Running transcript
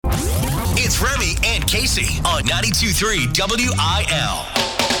It's Remy and Casey on 92.3 WIL.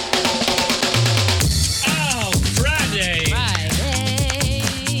 Oh, Friday.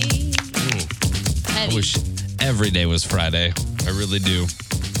 I wish every day was Friday. I really do.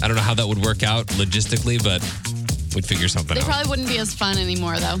 I don't know how that would work out logistically, but we'd figure something They out. probably wouldn't be as fun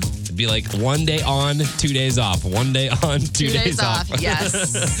anymore, though. It'd be like 1 day on, 2 days off. 1 day on, 2 days off.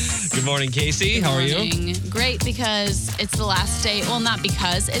 Yes. Good morning, Casey. How are you? Morning. Great, because it's the last day. Well, not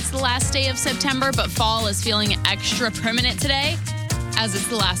because it's the last day of September, but fall is feeling extra permanent today, as it's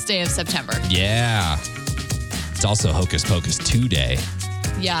the last day of September. Yeah. It's also Hocus Pocus 2 day.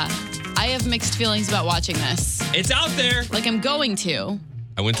 Yeah. I have mixed feelings about watching this. It's out there. Like, I'm going to.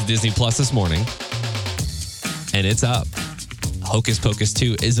 I went to Disney Plus this morning, and it's up. Hocus Pocus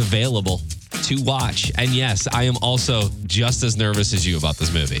 2 is available to watch. And yes, I am also just as nervous as you about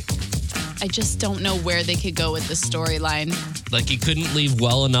this movie. I just don't know where they could go with the storyline. Like, you couldn't leave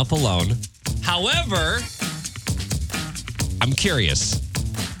well enough alone. However, I'm curious.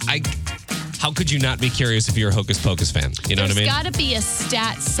 How could you not be curious if you're a Hocus Pocus fan? You know what I mean? There's got to be a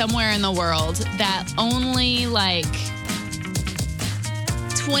stat somewhere in the world that only like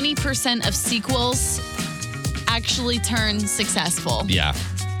 20% of sequels actually turn successful. Yeah.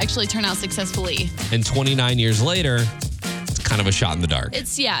 Actually turn out successfully. And 29 years later, it's kind of a shot in the dark.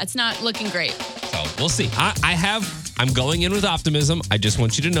 It's not looking great. So we'll see. I'm going in with optimism. I just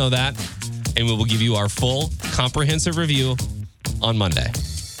want you to know that. And we will give you our full comprehensive review on Monday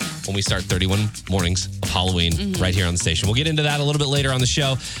when we start 31 mornings of Halloween right here on the station. We'll get into that a little bit later on the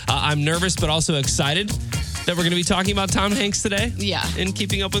show. I'm nervous, but also excited that we're going to be talking about Tom Hanks today. Yeah. In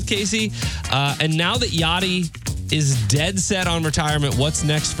Keeping Up with Casey. And now that Yachty is dead set on retirement, what's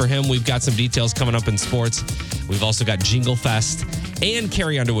next for him? We've got some details coming up in sports. We've also got Jingle Fest and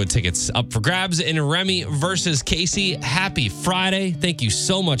Carrie Underwood tickets up for grabs in Remy versus Casey. Happy Friday. Thank you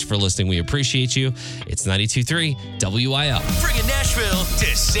so much for listening. We appreciate you. It's 92.3 WIL. Bringing Nashville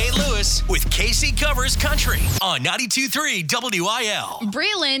to St. Louis with Casey Covers Country on 92.3 WIL.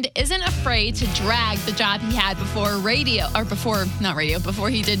 Breland isn't afraid to drag the job he had before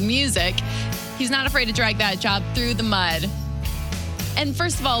he did music. He's not afraid to drag that job through the mud. And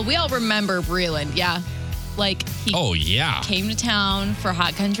first of all, we all remember Breland, yeah? Like, he came to town for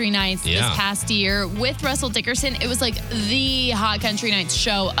Hot Country Nights this past year with Russell Dickerson. It was like the Hot Country Nights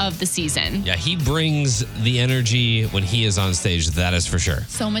show of the season. Yeah, he brings the energy when he is on stage, that is for sure.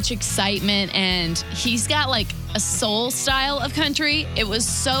 So much excitement, and he's got like a soul style of country. It was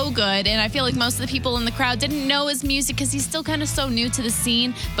so good, and I feel like most of the people in the crowd didn't know his music because he's still kind of so new to the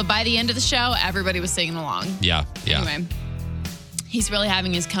scene. But by the end of the show, everybody was singing along. Yeah. Anyway, he's really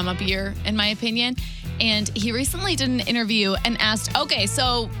having his come up year, in my opinion. And he recently did an interview and asked, okay,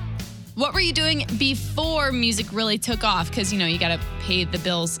 so what were you doing before music really took off? Because, you got to pay the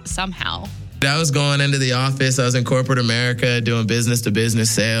bills somehow. I was going into the office. I was in corporate America doing business-to-business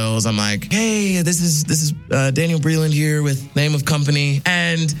sales. I'm like, hey, this is Daniel Breland here with name of company,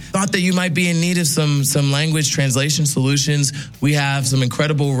 and thought that you might be in need of some language translation solutions. We have some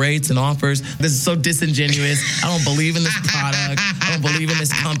incredible rates and offers. This is so disingenuous. I don't believe in this product. I don't believe in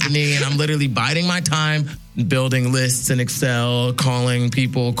this company, and I'm literally biding my time, building lists in Excel, calling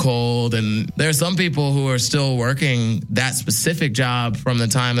people cold. And there are some people who are still working that specific job from the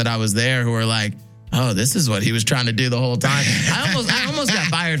time that I was there who are like, oh, this is what he was trying to do the whole time. I almost got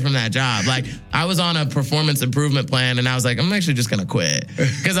fired from that job. Like, I was on a performance improvement plan, and I was like, I'm actually just going to quit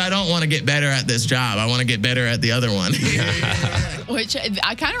because I don't want to get better at this job. I want to get better at the other one. Which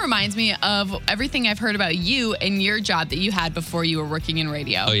kind of reminds me of everything I've heard about you and your job that you had before you were working in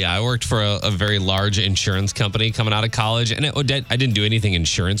radio. Oh, yeah. I worked for a very large insurance company coming out of college, and I didn't do anything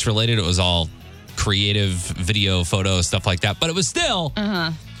insurance related. It was all creative video, photo, stuff like that. But it was still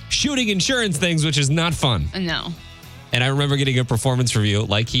shooting insurance things, which is not fun. No. And I remember getting a performance review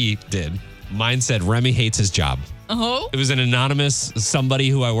like he did. Mine said, Remy hates his job. Oh? It was an anonymous somebody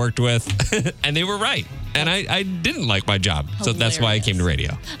who I worked with, and they were right. And I didn't like my job. Hilarious. So that's why I came to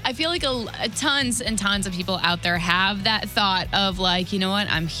radio. I feel like tons and tons of people out there have that thought of like, you know what,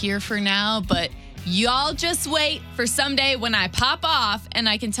 I'm here for now, but y'all just wait for someday when I pop off and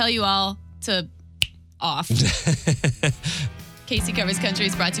I can tell you all to off. Casey Covers Country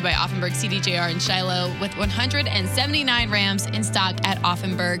is brought to you by Offenburg CDJR in Shiloh with 179 Rams in stock at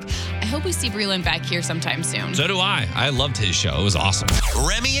Offenburg. I hope we see Breland back here sometime soon. So do I. I loved his show. It was awesome.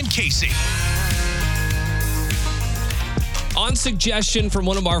 Remy and Casey. On suggestion from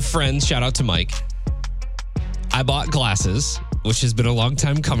one of our friends, shout out to Mike, I bought glasses, which has been a long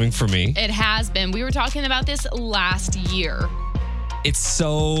time coming for me. It has been. We were talking about this last year. It's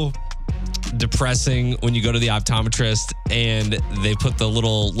so depressing when you go to the optometrist and they put the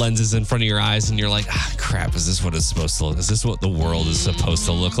little lenses in front of your eyes and you're like, crap, is this what it's supposed to look? Is this what the world is supposed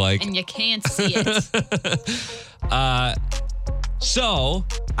to look like? And you can't see it. So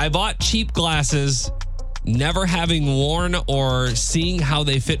I bought cheap glasses, never having worn or seeing how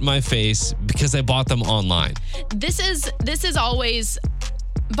they fit my face because I bought them online. This is always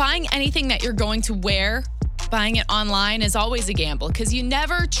buying anything that you're going to wear. Buying it online is always a gamble because you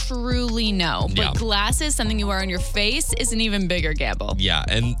never truly know. But glasses, something you wear on your face, is an even bigger gamble. Yeah,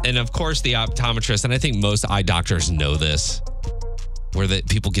 and of course the optometrist, and I think most eye doctors know this, where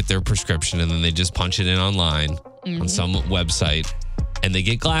people get their prescription and then they just punch it in online on some website, and they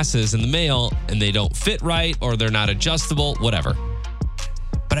get glasses in the mail and they don't fit right or they're not adjustable, whatever.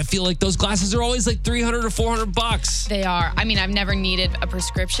 But I feel like those glasses are always like $300 or $400. They are. I mean, I've never needed a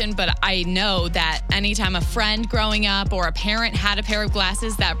prescription, but I know that anytime a friend growing up or a parent had a pair of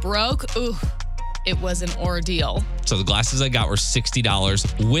glasses that broke, it was an ordeal. So the glasses I got were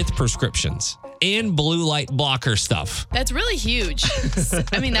 $60 with prescriptions and blue light blocker stuff. That's really huge.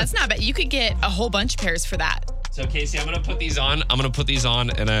 I mean, that's not bad. You could get a whole bunch of pairs for that. So Casey, I'm going to put these on.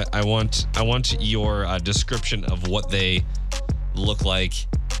 And I want your description of what they look like.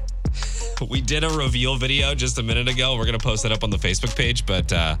 We did a reveal video just a minute ago. We're going to post that up on the Facebook page,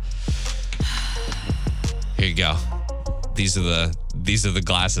 but here you go. These are the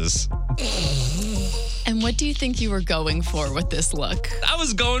glasses. And what do you think you were going for with this look? I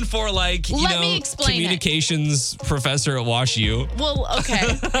was going for Let me explain communications professor at Wash U. Well,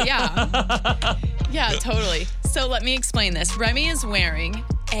 okay. Yeah. Yeah, totally. So let me explain this. Remy is wearing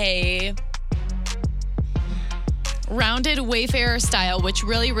a rounded Wayfarer style, which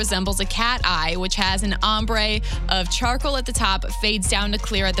really resembles a cat eye, which has an ombre of charcoal at the top, fades down to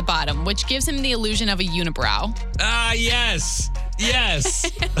clear at the bottom, which gives him the illusion of a unibrow. Yes.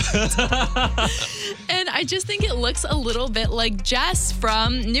 And I just think it looks a little bit like Jess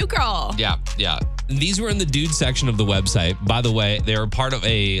from New Girl. Yeah. These were in the dude section of the website. By the way, they're part of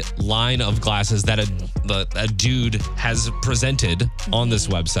a line of glasses that a dude has presented on this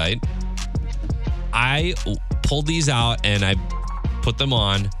website. I pulled these out and I put them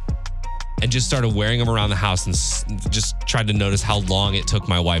on and just started wearing them around the house and just tried to notice how long it took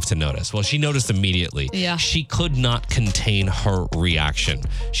my wife to notice. Well, she noticed immediately. Yeah. She could not contain her reaction.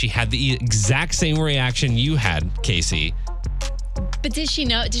 She had the exact same reaction you had, Casey. But did she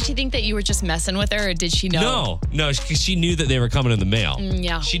know? Did she think that you were just messing with her, or did she know? No, she knew that they were coming in the mail.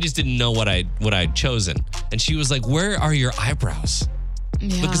 Yeah. She just didn't know what I'd chosen. And she was like, "Where are your eyebrows?"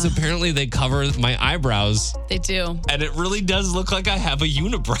 Yeah. Because apparently they cover my eyebrows. They do. And it really does look like I have a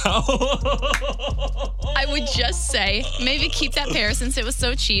unibrow. I would just say, maybe keep that pair since it was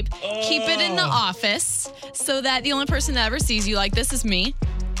so cheap. Keep it in the office so that the only person that ever sees you like this is me.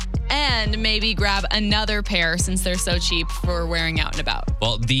 And maybe grab another pair since they're so cheap for wearing out and about.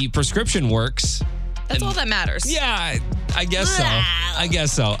 Well, the prescription works. That's all that matters. Yeah, I guess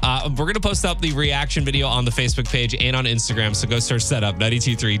so. We're going to post up the reaction video on the Facebook page and on Instagram. So go search that up,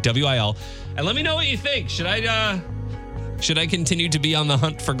 92.3 WIL. And let me know what you think. Should I continue to be on the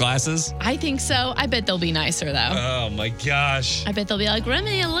hunt for glasses? I think so. I bet they'll be nicer, though. Oh, my gosh. I bet they'll be like,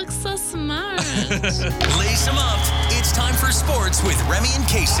 Remy, it looks so smart. Lace them up. It's time for sports with Remy and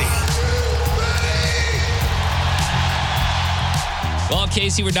Casey. Well,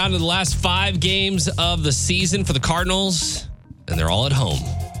 Casey, we're down to the last 5 games of the season for the Cardinals, and they're all at home.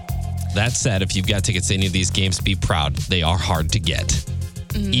 That said, if you've got tickets to any of these games, be proud. They are hard to get.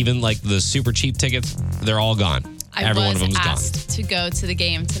 Mm-hmm. Even like the super cheap tickets, they're all gone. Every one of them's gone. I was asked to go to the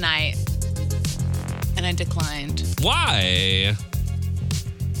game tonight, and I declined. Why?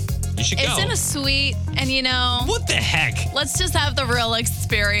 You should go. It's in a suite, and What the heck? Let's just have the real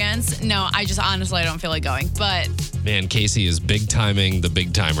experience. No, I just honestly, I don't feel like going, but... Man, Casey is big timing the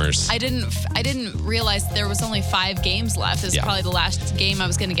big timers. I didn't realize there was only 5 games left. This is probably the last game I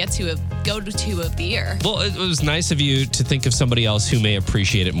was going to go to of the year. Well, it was nice of you to think of somebody else who may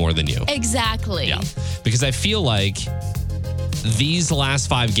appreciate it more than you. Exactly. Yeah, because I feel like these last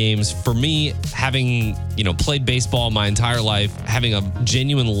 5 games, for me, having played baseball my entire life, having a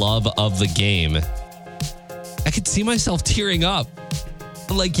genuine love of the game, I could see myself tearing up.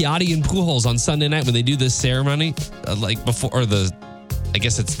 Like Yachty and Pujols on Sunday night when they do this ceremony, I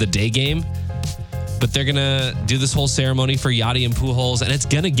guess it's the day game, but they're going to do this whole ceremony for Yachty and Pujols, and it's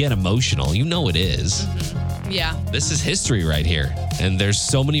going to get emotional. You know it is. Mm-hmm. Yeah. This is history right here, and there's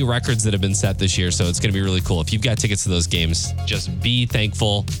so many records that have been set this year, so it's going to be really cool. If you've got tickets to those games, just be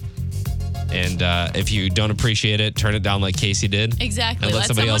thankful And if you don't appreciate it, turn it down like Casey did. Exactly. And let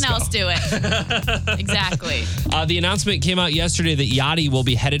somebody else do it. Exactly. The announcement came out yesterday that Yachty will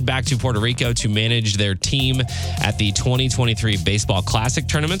be headed back to Puerto Rico to manage their team at the 2023 Baseball Classic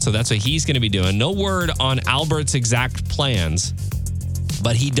tournament. So that's what he's going to be doing. No word on Albert's exact plans,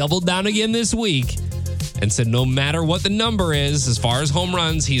 but he doubled down again this week and said no matter what the number is, as far as home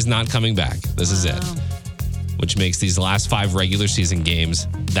runs, he's not coming back. This is it. Which makes these last 5 regular season games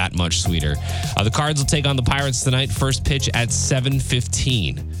that much sweeter. The Cards will take on the Pirates tonight. First pitch at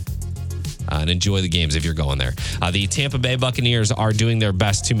 7:15. And enjoy the games if you're going there. The Tampa Bay Buccaneers are doing their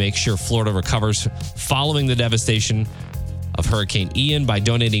best to make sure Florida recovers following the devastation of Hurricane Ian by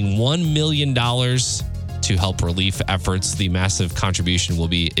donating $1 million to help relief efforts. The massive contribution will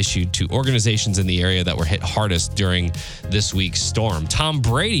be issued to organizations in the area that were hit hardest during this week's storm. Tom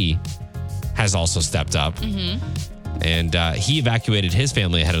Brady has also stepped up, and he evacuated his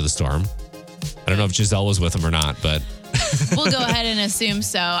family ahead of the storm. I don't know if Giselle was with him or not, but we'll go ahead and assume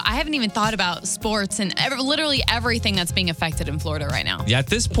so. I haven't even thought about sports and literally everything that's being affected in Florida right now. Yeah, at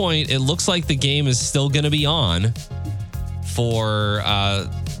this point, it looks like the game is still going to be on for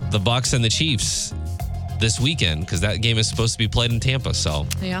the Bucs and the Chiefs this weekend, because that game is supposed to be played in Tampa. So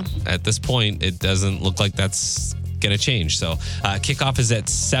yeah, at this point, it doesn't look like that's going to change. So kickoff is at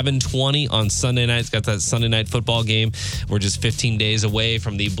 7:20 on Sunday night. It's got that Sunday night football game. We're just 15 days away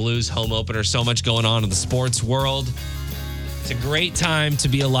from the Blues home opener. So much going on in the sports world. It's a great time to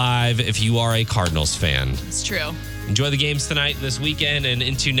be alive if you are a Cardinals fan. It's true. Enjoy the games tonight and this weekend and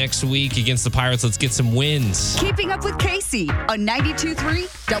into next week against the Pirates. Let's get some wins. Keeping Up with Casey on 92.3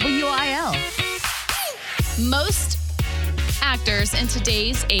 WIL. Most actors in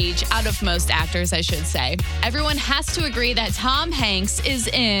today's age, out of most actors, I should say, everyone has to agree that Tom Hanks is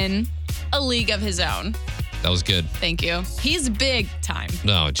in a league of his own. That was good. Thank you. He's big time.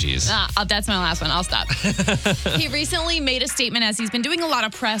 No, geez. That's my last one. I'll stop. He recently made a statement as he's been doing a lot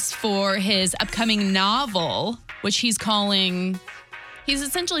of press for his upcoming novel, which he's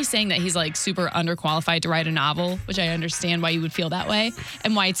essentially saying that he's like super underqualified to write a novel, which I understand why you would feel that way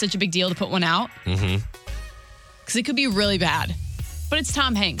and why it's such a big deal to put one out. Mm-hmm. Because it could be really bad. But it's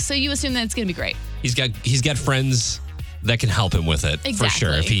Tom Hanks, so you assume that it's going to be great. He's got friends that can help him with it, exactly. For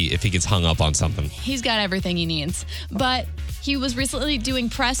sure, if he gets hung up on something. He's got everything he needs. But he was recently doing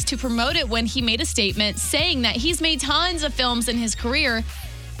press to promote it when he made a statement saying that he's made tons of films in his career,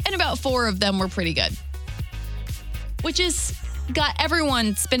 and about 4 of them were pretty good. Which is got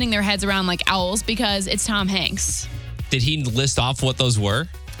everyone spinning their heads around like owls because it's Tom Hanks. Did he list off what those were?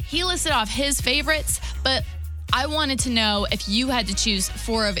 He listed off his favorites, but I wanted to know if you had to choose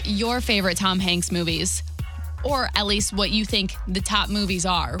 4 of your favorite Tom Hanks movies, or at least what you think the top movies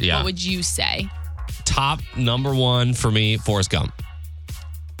are. Yeah. What would you say? Top number 1 for me, Forrest Gump.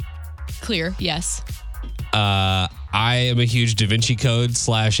 Clear, yes. I am a huge Da Vinci Code /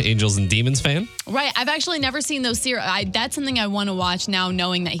 Angels and Demons fan. Right. I've actually never seen those series. That's something I want to watch now,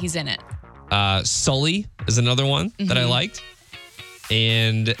 knowing that he's in it. Sully is another one that I liked.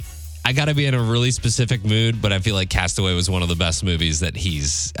 And I got to be in a really specific mood, but I feel like Castaway was one of the best movies that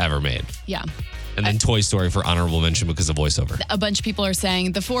he's ever made. Yeah. And then Toy Story for honorable mention because of voiceover. A bunch of people are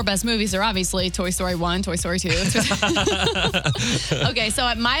saying the 4 best movies are obviously Toy Story 1, Toy Story 2. Okay,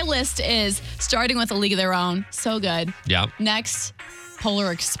 so my list is starting with A League of Their Own. So good. Yeah. Next,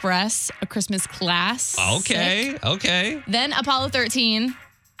 Polar Express, A Christmas Class. Okay. Then Apollo 13.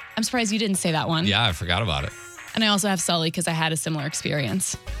 I'm surprised you didn't say that one. Yeah, I forgot about it. And I also have Sully because I had a similar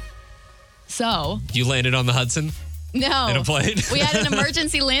experience. So. You landed on the Hudson? No. In a plane? We had an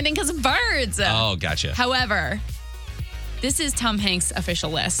emergency landing because of birds. Oh, gotcha. However, this is Tom Hanks'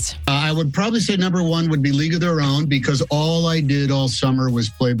 official list. I would probably say number 1 would be League of Their Own because all I did all summer was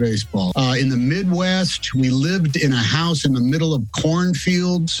play baseball. In the Midwest, we lived in a house in the middle of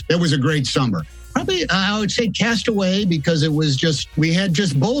cornfields. That was a great summer. Probably, I would say Castaway because we had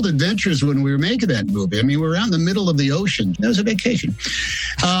just bold adventures when we were making that movie. I mean, we were out in the middle of the ocean. That was a vacation.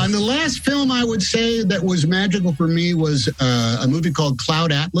 And the last film I would say that was magical for me was a movie called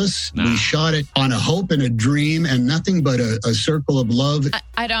Cloud Atlas. We shot it on a hope and a dream and nothing but a circle of love.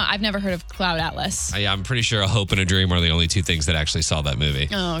 I've never heard of Cloud Atlas. I'm pretty sure a hope and a dream are the only 2 things that actually saw that movie.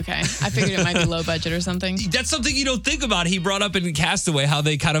 Oh, okay. I figured it might be low budget or something. That's something you don't think about. He brought up in Castaway how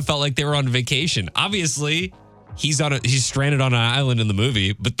they kind of felt like they were on vacation. Obviously, he's stranded on an island in the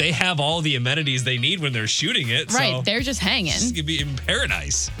movie, but they have all the amenities they need when they're shooting it. Right, so they're just hanging. It's gonna be in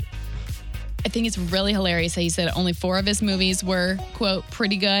paradise. I think it's really hilarious that he said only 4 of his movies were, quote,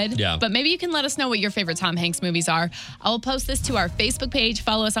 pretty good. Yeah. But maybe you can let us know what your favorite Tom Hanks movies are. I'll post this to our Facebook page.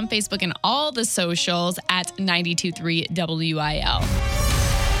 Follow us on Facebook and all the socials at 92.3 WIL.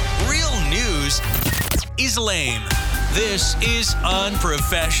 Real news news is lame. This is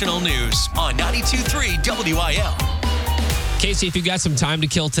Unprofessional News on 92.3 WIL. Casey, if you've got some time to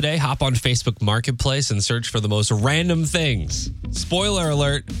kill today, hop on Facebook Marketplace and search for the most random things. Spoiler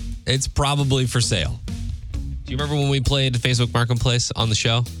alert, it's probably for sale. Do you remember when we played Facebook Marketplace on the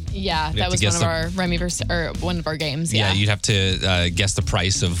show? Yeah, that was one of our Remy one of our games. Yeah, you'd have to guess the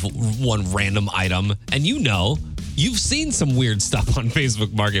price of one random item. And you've seen some weird stuff on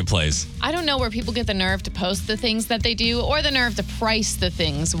Facebook Marketplace. I don't know where people get the nerve to post the things that they do or the nerve to price the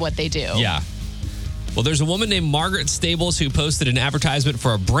things what they do. Yeah. Well, there's a woman named Margaret Stables who posted an advertisement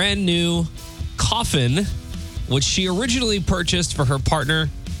for a brand new coffin, which she originally purchased for her partner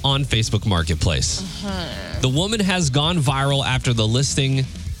on Facebook Marketplace. The woman has gone viral after the listing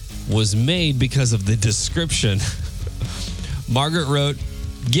was made because of the description. Margaret wrote,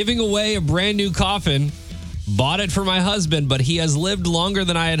 "Giving away a brand new coffin. Bought it for my husband, but he has lived longer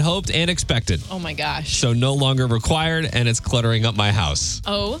than I had hoped and expected. Oh my gosh. So no longer required, and it's cluttering up my house."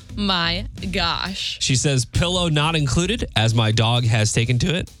 Oh my gosh. She says, "Pillow not included, as my dog has taken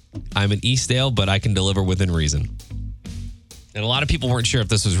to it. I'm in Eastdale, but I can deliver within reason." And a lot of people weren't sure if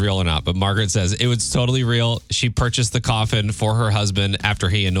this was real or not, but Margaret says it was totally real. She purchased the coffin for her husband after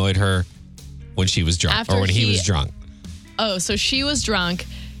he annoyed her when she was drunk, or when he was drunk. Oh, so she was drunk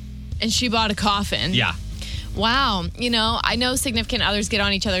and she bought a coffin. Yeah. Wow. I know significant others get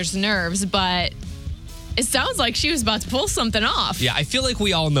on each other's nerves, but it sounds like she was about to pull something off. Yeah, I feel like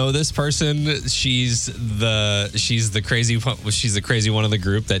we all know this person. She's the crazy one in the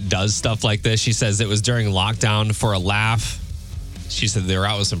group that does stuff like this. She says it was during lockdown for a laugh. She said they were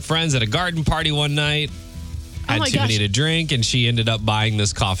out with some friends at a garden party one night, had too many to drink, and she ended up buying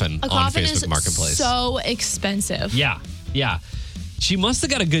this coffin on Facebook Marketplace. So expensive. Yeah. She must have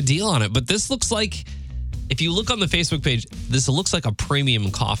got a good deal on it, but this looks like, if you look on the Facebook page, this looks like a premium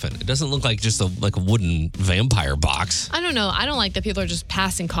coffin. It doesn't look like just a wooden vampire box. I don't know. I don't like that people are just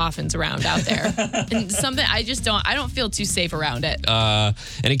passing coffins around out there. And something I don't feel too safe around it. And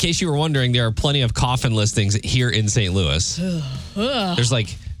in case you were wondering, there are plenty of coffin listings here in St. Louis. There's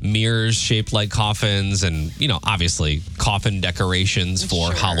mirrors shaped like coffins and, obviously coffin decorations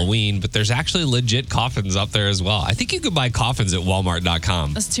for Halloween, but there's actually legit coffins up there as well. I think you could buy coffins at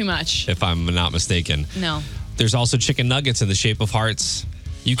Walmart.com. That's too much. If I'm not mistaken. No. There's also chicken nuggets in the shape of hearts.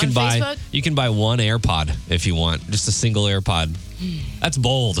 You can buy one AirPod if you want, just a single AirPod. That's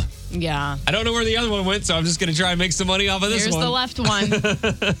bold. Yeah. I don't know where the other one went, so I'm just going to try and make some money off of this one. Here's the left one.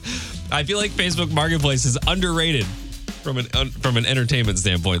 I feel like Facebook Marketplace is underrated from an entertainment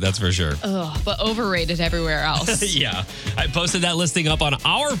standpoint, that's for sure. Ugh, but overrated everywhere else. Yeah. I posted that listing up on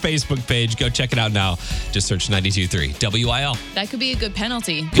our Facebook page. Go check it out now. Just search 92.3 WIL. That could be a good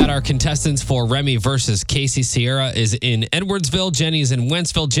penalty. Got our contestants for Remy versus Casey. Sierra is in Edwardsville. Jenny's in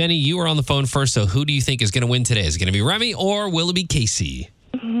Wentzville. Jenny, you are on the phone first, so who do you think is going to win today? Is it going to be Remy or will it be Casey?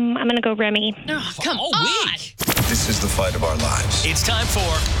 I'm going to go Remy. Oh, come on. This is the fight of our lives. It's time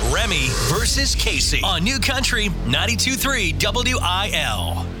for Remy versus Casey on New Country 92.3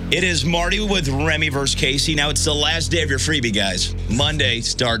 WIL. It is Marty with Remy versus Casey. Now, it's the last day of your freebie, guys. Monday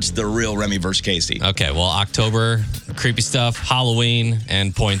starts the real Remy versus Casey. Okay, well, October, creepy stuff, Halloween,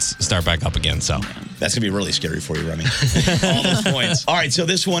 and points start back up again, so. That's going to be really scary for you, Remy. All those points. All right, so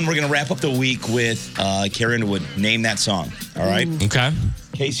this one, we're going to wrap up the week with Carrie Underwood. Name that song, all right? Okay.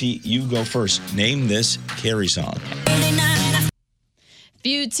 Casey, you go first. Name this Carrie song.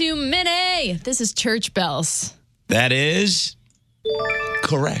 Few too many. This is Church Bells. That is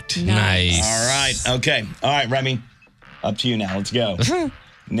correct. Nice. All right. Okay. All right, Remy. Up to you now. Let's go.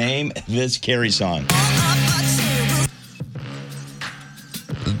 Name this Carrie song.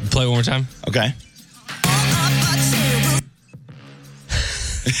 Play one more time. Okay.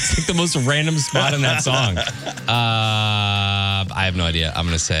 It's like the most random spot in that song. I have no idea. I'm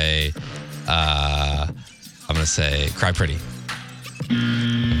gonna say Cry Pretty.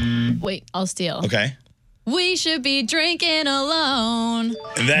 Wait, I'll steal. Okay. We should be drinking alone.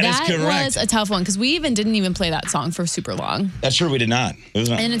 That is correct. That was a tough one because we didn't even play that song for super long. That's true, we did not.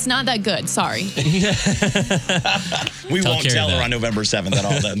 And it's not that good. Sorry. We won't tell her on November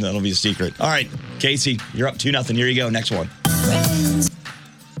 7th. That'll be a secret. All right, Casey, you're up 2-0. Here you go. Next one.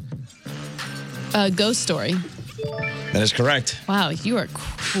 Ghost Story. That is correct. Wow, you are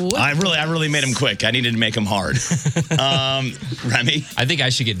quick. I really made him quick. I needed to make him hard. Remy? I think I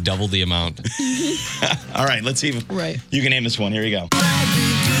should get double the amount. All right, let's see if you can name this one. Here you go.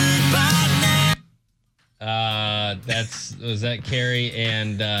 Was that Carrie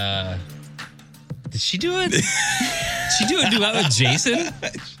and did she do it? Did she do a duet with Jason?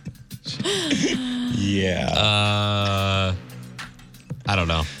 Yeah. I don't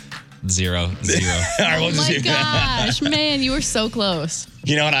know. 0. All right, Oh my gosh, man, you were so close.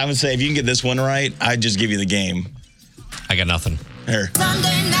 You know what I would say? If you can get this one right, I'd just give you the game. I got nothing. Here.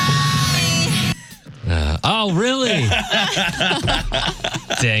 Sunday night. Oh, really?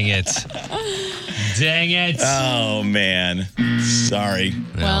 Dang it. Dang it. Oh, man. Sorry.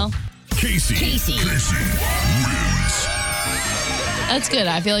 Well, Casey. that's good.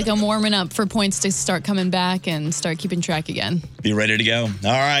 I feel like I'm warming up for points to start coming back and start keeping track again. Be ready to go.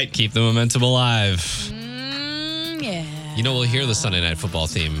 All right. Keep the momentum alive. Yeah. You know, we'll hear the Sunday Night Football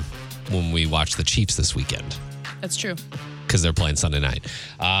theme when we watch the Chiefs this weekend. That's true. Because they're playing Sunday night.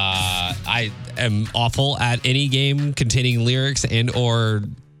 I am awful at any game containing lyrics and or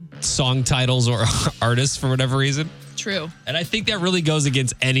song titles or artists for whatever reason. True. And I think that really goes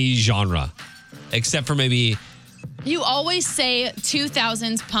against any genre, except for maybe... You always say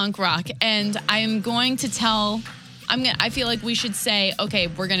 2000s punk rock, and I'm going to tell... I feel like we should say, okay,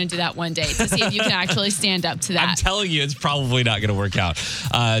 we're going to do that one day to see if you can actually stand up to that. I'm telling you, it's probably not going to work out.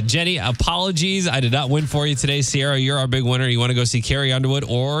 Jenny, apologies. I did not win for you today. Sierra, you're our big winner. You want to go see Carrie Underwood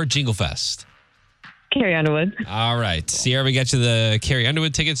or Jingle Fest? Carrie Underwood. All right. Sierra, we got you the Carrie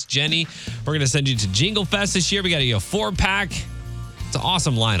Underwood tickets. Jenny, we're going to send you to Jingle Fest this year. We got you a 4-pack. It's an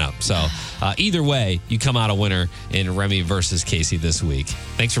awesome lineup. So either way, you come out a winner in Remy versus Casey this week.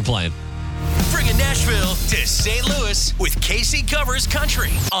 Thanks for playing. Bringing Nashville to St. Louis with Casey Covers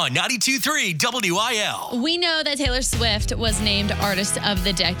Country on 92.3 WIL. We know that Taylor Swift was named Artist of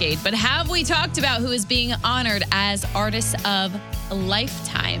the Decade, but have we talked about who is being honored as Artist of a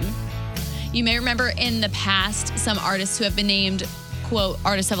Lifetime? You may remember in the past, some artists who have been named, quote,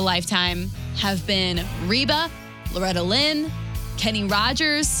 Artist of a Lifetime have been Reba, Loretta Lynn, Kenny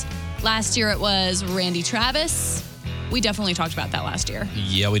Rogers. Last year it was Randy Travis. We definitely talked about that last year.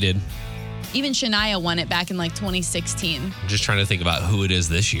 Yeah, we did. Even Shania won it back in like 2016. I'm just trying to think about who it is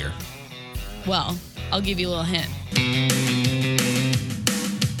this year. Well, I'll give you a little hint.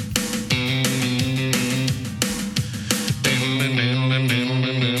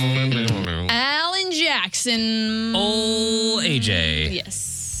 Alan Jackson. Oh, AJ. Yes.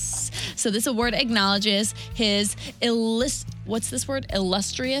 So this award acknowledges his what's this word?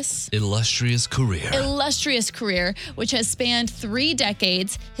 Illustrious career, which has spanned 3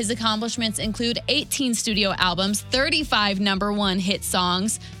 decades. His accomplishments include 18 studio albums, 35 #1 hit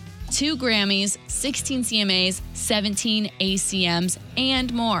songs, 2 Grammys, 16 CMAs, 17 ACMs,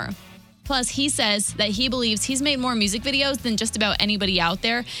 and more. Plus, he says that he believes he's made more music videos than just about anybody out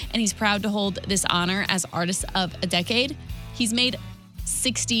there, and he's proud to hold this honor as Artist of a Decade. He's made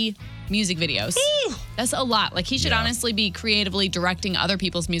 60 music videos. Ooh. That's a lot. Like, he should honestly be creatively directing other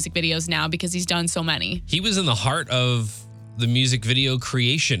people's music videos now because he's done so many. He was in the heart of the music video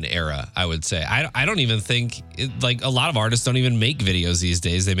creation era, I would say. I don't even think, like, a lot of artists don't even make videos these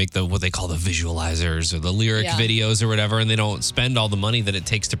days. They make what they call the visualizers or the lyric videos or whatever, and they don't spend all the money that it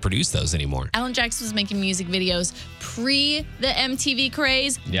takes to produce those anymore. Alan Jackson was making music videos pre the MTV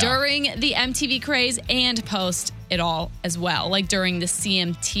craze, during the MTV craze, and post it all as well, like during the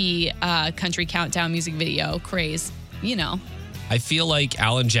CMT Country Countdown music video craze, you know. I feel like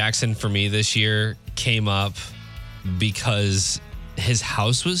Alan Jackson for me this year came up because his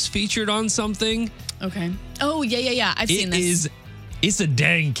house was featured on something. Okay. Oh, yeah. I've seen this. It's a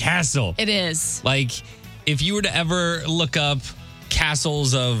dang castle. It is. Like, if you were to ever look up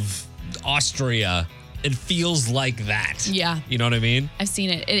castles of Austria, it feels like that. Yeah. You know what I mean? I've seen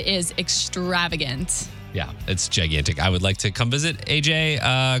it. It is extravagant. Yeah, it's gigantic. I would like to come visit.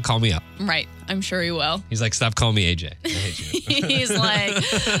 AJ, call me up. Right. I'm sure he will. He's like, stop calling me AJ. I hate you. He's like,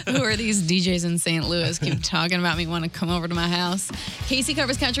 who are these DJs in St. Louis? Keep talking about me, want to come over to my house. Casey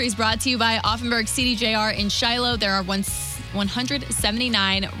Covers Country is brought to you by Offenburg CDJR in Shiloh. There are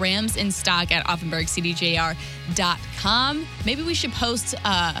 179 Rams in stock at offenburgcdjr.com. Maybe we should post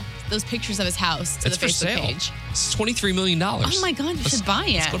those pictures of his house to the Facebook page. It's $23 million. Oh my God, you should buy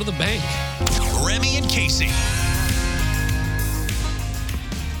it. Let's go to the bank. Remy and Casey.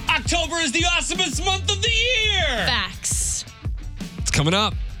 October is the awesomest month of the year. Facts. It's coming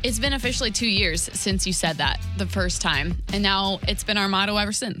up. It's been officially 2 years since you said that the first time, and now it's been our motto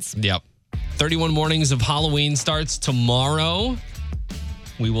ever since. Yep. 31 Mornings of Halloween starts tomorrow.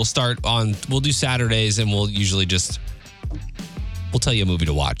 We'll do Saturdays, and we'll tell you a movie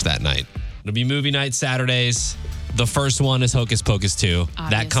to watch that night. It'll be movie night Saturdays. The first one is Hocus Pocus 2. Obviously.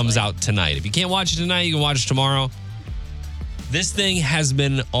 That comes out tonight. If you can't watch it tonight, you can watch it tomorrow. This thing has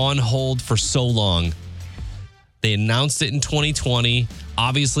been on hold for so long. They announced it in 2020.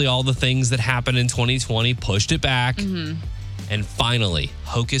 Obviously, all the things that happened in 2020 pushed it back. Mm-hmm. And finally,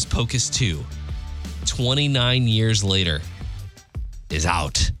 Hocus Pocus 2, 29 years later, is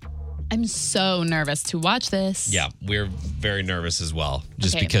out. I'm so nervous to watch this. Yeah, we're very nervous as well.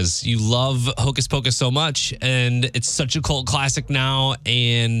 Just because you love Hocus Pocus so much, and it's such a cult classic now,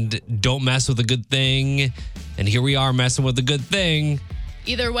 and don't mess with a good thing. And here we are messing with a good thing.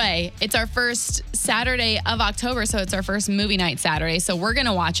 Either way, it's our first Saturday of October, so it's our first movie night Saturday. So we're going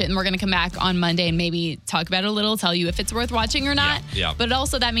to watch it, and we're going to come back on Monday and maybe talk about it a little, tell you if it's worth watching or not. Yeah. But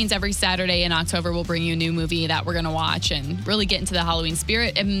also that means every Saturday in October, we'll bring you a new movie that we're going to watch and really get into the Halloween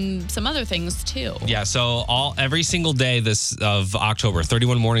spirit and some other things too. Yeah, so every single day of October,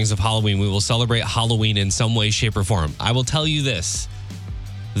 31 mornings of Halloween, we will celebrate Halloween in some way, shape, or form. I will tell you this.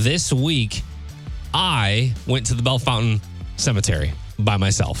 This week, I went to the Bell Fountain Cemetery by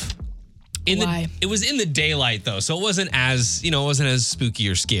myself. Why? It was in the daylight though, so it wasn't as spooky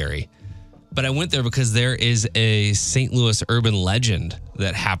or scary. But I went there because there is a St. Louis urban legend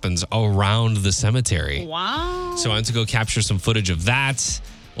that happens around the cemetery. Wow. So I went to go capture some footage of that.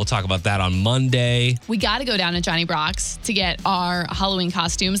 We'll talk about that on Monday. We got to go down to Johnny Brock's to get our Halloween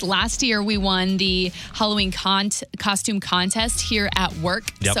costumes. Last year, we won the Halloween costume contest here at work.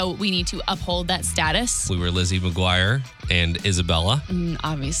 Yep. So we need to uphold that status. We were Lizzie McGuire and Isabella.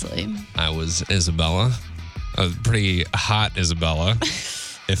 Obviously. I was Isabella. A pretty hot Isabella,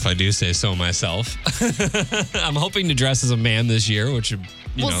 if I do say so myself. I'm hoping to dress as a man this year, which,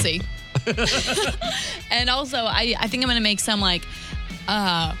 we'll see. And also, I think I'm going to make some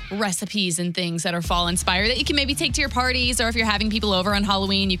recipes and things that are fall inspired that you can maybe take to your parties, or if you're having people over on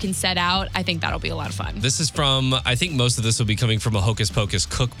Halloween, you can set out. I think that'll be a lot of fun. This is I think most of this will be coming from a Hocus Pocus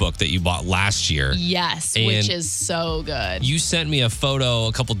cookbook that you bought last year. Yes, and which is so good. You sent me a photo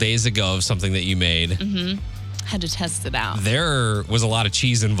a couple days ago of something that you made. Mm-hmm. Had to test it out. There was a lot of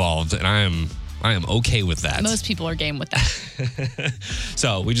cheese involved, and I am okay with that. Most people are game with that.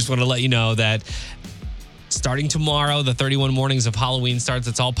 So we just want to let you know that starting tomorrow, the 31 mornings of Halloween starts.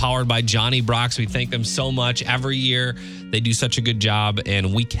 It's all powered by Johnny Brock's. We thank them so much. Every year, they do such a good job,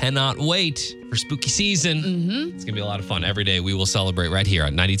 and we cannot wait for spooky season. Mm-hmm. It's going to be a lot of fun. Every day, we will celebrate right here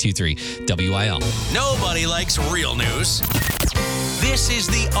on 92.3 WIL. Nobody likes real news. This is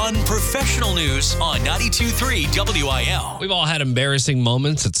the unprofessional news on 92.3 WIL. We've all had embarrassing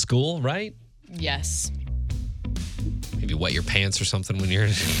moments at school, right? Yes. Maybe wet your pants or something when you're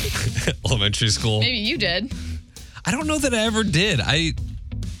in elementary school. Maybe you did. I don't know that I ever did. I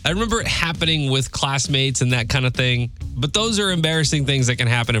remember it happening with classmates and that kind of thing, but those are embarrassing things that can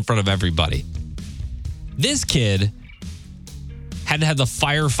happen in front of everybody. This kid had to have the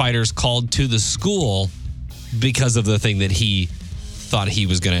firefighters called to the school because of the thing that he thought he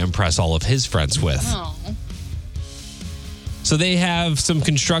was going to impress all of his friends with. Oh. So they have some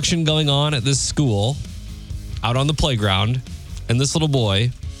construction going on at this school out on the playground, and this little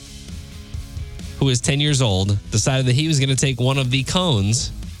boy, who is 10 years old, decided that he was going to take one of the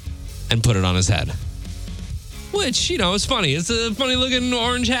cones and put it on his head. Which, is funny. It's a funny looking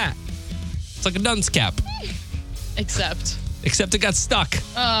orange hat. It's like a dunce cap. Except it got stuck.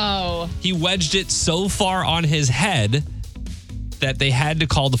 Oh. He wedged it so far on his head that they had to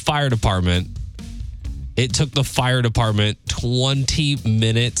call the fire department. It took the fire department 20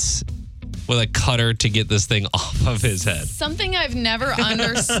 minutes with a cutter to get this thing off of his head. Something I've never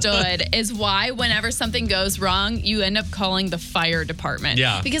understood is why whenever something goes wrong, you end up calling the fire department.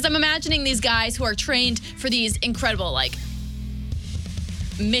 Yeah. Because I'm imagining these guys who are trained for these incredible,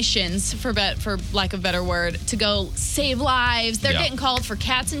 missions, for lack of a better word, to go save lives. They're getting called for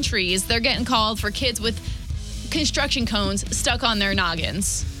cats and trees. They're getting called for kids with construction cones stuck on their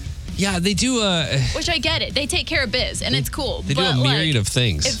noggins. Yeah, they do which I get it. They take care of biz, and it's cool. They do a myriad of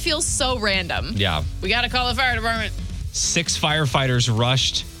things. It feels so random. Yeah. We got to call the fire department. 6 firefighters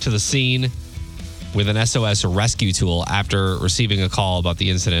rushed to the scene with an SOS rescue tool after receiving a call about the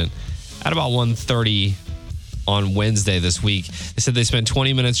incident at about 1:30 on Wednesday this week. They said they spent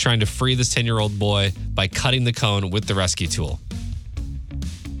 20 minutes trying to free this 10-year-old boy by cutting the cone with the rescue tool.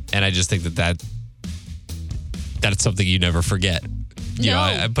 And I just think that's something you never forget. No.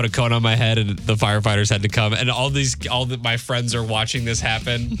 I put a cone on my head and the firefighters had to come, and my friends are watching this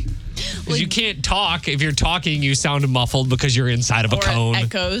happen. Because you can't talk. If you're talking, you sound muffled because you're inside of a cone.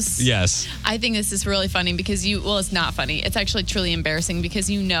 Echoes. Yes. I think this is really funny because it's not funny. It's actually truly embarrassing because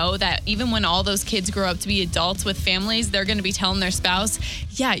you know that even when all those kids grow up to be adults with families, they're going to be telling their spouse,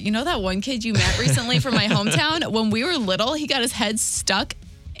 yeah, you know that one kid you met recently from my hometown? When we were little, he got his head stuck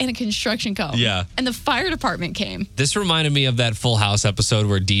in a construction cone. Yeah. And the fire department came. This reminded me of that Full House episode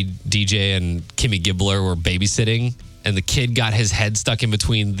where DJ and Kimmy Gibbler were babysitting, and the kid got his head stuck in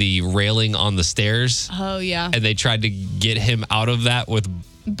between the railing on the stairs. Oh, yeah. And they tried to get him out of that with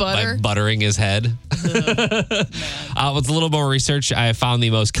Butter? By buttering his head. With a little more research, I found the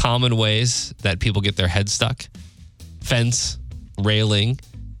most common ways that people get their head stuck. Fence, railing,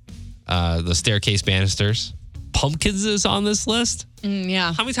 the staircase banisters. Pumpkins is on this list.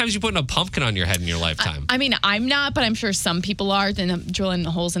 Yeah. How many times are you putting a pumpkin on your head in your lifetime? I mean, I'm not, but I'm sure some people are. Then drilling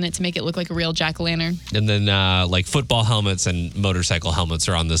holes in it to make it look like a real jack-o'-lantern. And then like football helmets and motorcycle helmets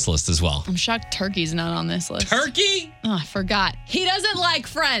are on this list as well. I'm shocked Turkey's not on this list. Turkey? Oh, I forgot. He doesn't like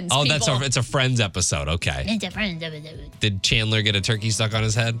Friends. Oh, people. it's a Friends episode. Okay. It's a Friends episode. Did Chandler get a turkey stuck on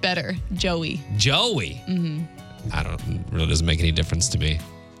his head? Better. Joey. Mm-hmm. I don't. Really doesn't make any difference to me,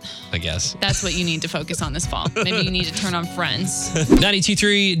 I guess. That's what you need to focus on this fall. Maybe you need to turn on Friends.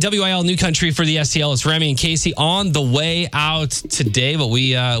 92.3 WIL New Country for the STL. It's Remy and Casey on the way out today, but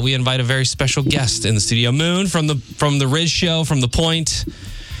we invite a very special guest in the studio. Moon from the Riz Show, from The Point.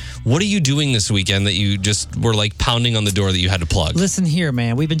 What are you doing this weekend that you just were like pounding on the door that you had to plug? Listen here,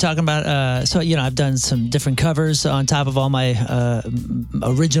 man. We've been talking about, I've done some different covers on top of all my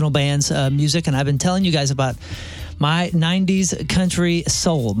original band's music, and I've been telling you guys about my 90s country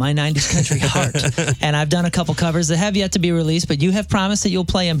soul, my 90s country heart. And I've done a couple covers that have yet to be released, but you have promised that you'll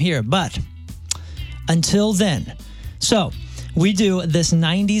play them here. But until then, so we do this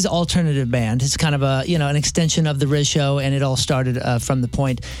 90s alternative band. It's kind of an extension of the Riz Show, and it all started from The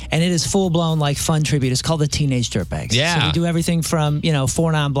Point. And it is full-blown, like, fun tribute. It's called the Teenage Dirtbags. Yeah. So we do everything from,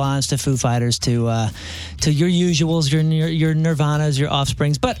 4 Non-Blondes to Foo Fighters to your usuals, your Nirvanas, your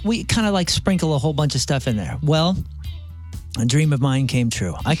Offsprings. But we kind of, like, sprinkle a whole bunch of stuff in there. Well, a dream of mine came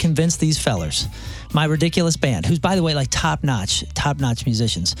true. I convinced these fellers, my ridiculous band, who's, by the way, like top-notch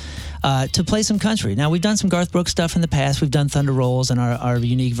musicians, to play some country. Now, we've done some Garth Brooks stuff in the past. We've done Thunder Rolls and our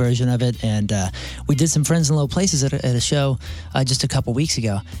unique version of it. And we did some Friends in Low Places at a show just a couple weeks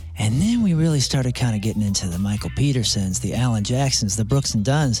ago. And then we really started kind of getting into the Michael Petersons, the Alan Jacksons, the Brooks and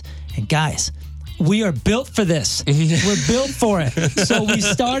Dunns. And guys, we are built for this. We're built for it. So we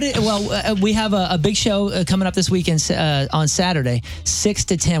started, we have a big show coming up this weekend on Saturday, 6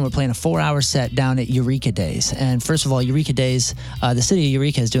 to 10. We're playing a 4-hour set down at Eureka Days. And first of all, Eureka Days, the city of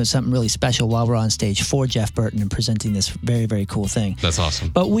Eureka is doing something really special while we're on stage for Jeff Burton and presenting this very, very cool thing. That's awesome.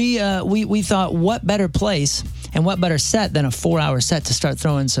 But we thought, what better place and what better set than a 4-hour set to start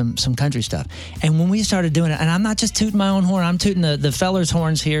throwing some country stuff. And when we started doing it, and I'm not just tooting my own horn, I'm tooting the fellers'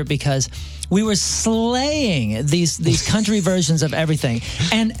 horns here, because we were slaying these country versions of everything,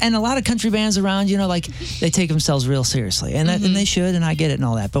 and a lot of country bands around, like they take themselves real seriously, and and they should, and I get it and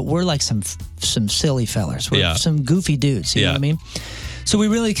all that. But we're like some silly fellers, we're some goofy dudes, you know what I mean? So we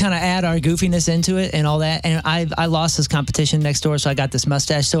really kind of add our goofiness into it and all that. And I lost this competition next door, so I got this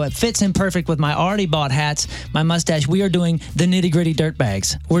mustache. So it fits in perfect with my already bought hats, my mustache. We are doing the Nitty Gritty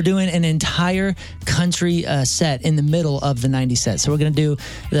Dirtbags. We're doing an entire country set in the middle of the 90s set. So we're going to do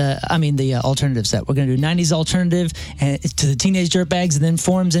the alternative set. We're going to do 90s alternative and to the Teenage Dirtbags, and then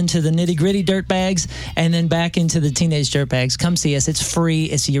forms into the Nitty Gritty Dirtbags, and then back into the Teenage Dirtbags. Come see us. It's free.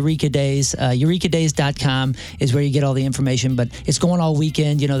 It's Eureka Days. EurekaDays.com is where you get all the information, but it's going all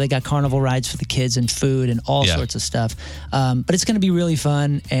weekend. They got carnival rides for the kids and food and all sorts of stuff. But it's going to be really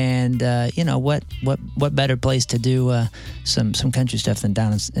fun. And what better place to do some country stuff than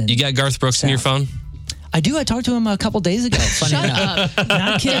down in You got Garth Brooks in your phone? I do. I talked to him a couple days ago. Funny Shut enough. up.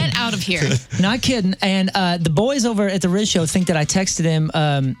 Not kidding. Get out of here. Not kidding. And the boys over at the Riz Show think that I texted him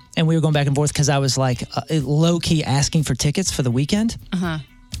and we were going back and forth because I was like low-key asking for tickets for the weekend. Uh-huh.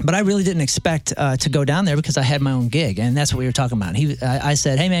 But I really didn't expect to go down there because I had my own gig, and that's what we were talking about. I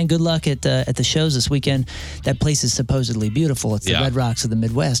said, "Hey man, good luck at the shows this weekend. That place is supposedly beautiful. It's the Red Rocks of the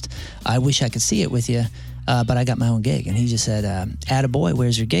Midwest. I wish I could see it with you, but I got my own gig." And he just said, "Attaboy,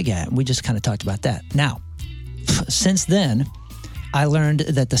 where's your gig at?" And we just kind of talked about that. Now, since then, I learned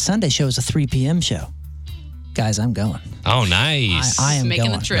that the Sunday show is a 3 p.m. show. Guys, I'm going. Oh, nice. I am making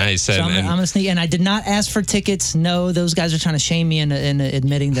going. the trip. Nice. So I'm gonna sneak, and I did not ask for tickets. No, those guys are trying to shame me in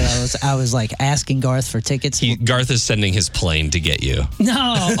admitting that I was like asking Garth for tickets. Garth is sending his plane to get you. No,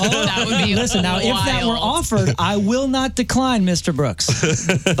 that would be. Listen, now if that were offered, I will not decline, Mr. Brooks.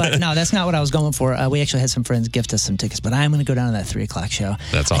 But no, that's not what I was going for. We actually had some friends gift us some tickets, but I am going to go down to that 3:00 show.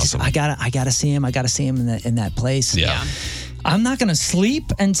 That's awesome. I gotta see him. I gotta see him in that place. Yeah. I'm not going to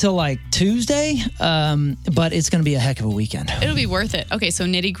sleep until like Tuesday, but it's going to be a heck of a weekend. It'll be worth it. Okay, so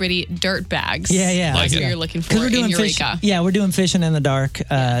Nitty Gritty Dirtbags. Yeah. That's what you're looking for in Eureka. We're doing Fishing in the Dark.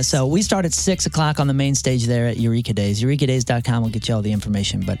 So we start at 6 o'clock on the main stage there at Eureka Days. EurekaDays.com will get you all the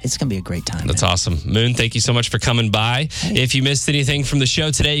information, but it's going to be a great time. That's awesome. Moon, thank you so much for coming by. Hey. If you missed anything from the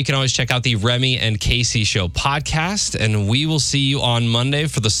show today, you can always check out the Remy and Casey Show podcast, and we will see you on Monday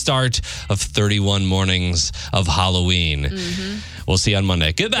for the start of 31 mornings of Halloween. We'll see you on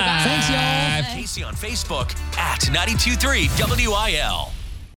Monday. Goodbye. Thanks, y'all. Casey on Facebook at 92.3 WIL.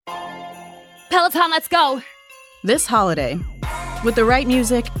 Peloton, let's go. This holiday, with the right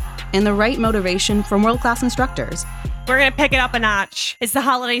music and the right motivation from world-class instructors, we're going to pick it up a notch. It's the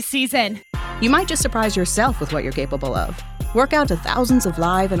holiday season. You might just surprise yourself with what you're capable of. Work out to thousands of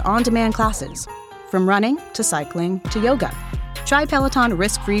live and on-demand classes, from running to cycling to yoga. Try Peloton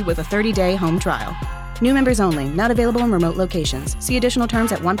risk-free with a 30-day home trial. New members only, not available in remote locations. See additional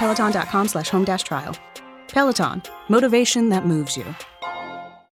terms at onepeloton.com/home-trial. Peloton, motivation that moves you.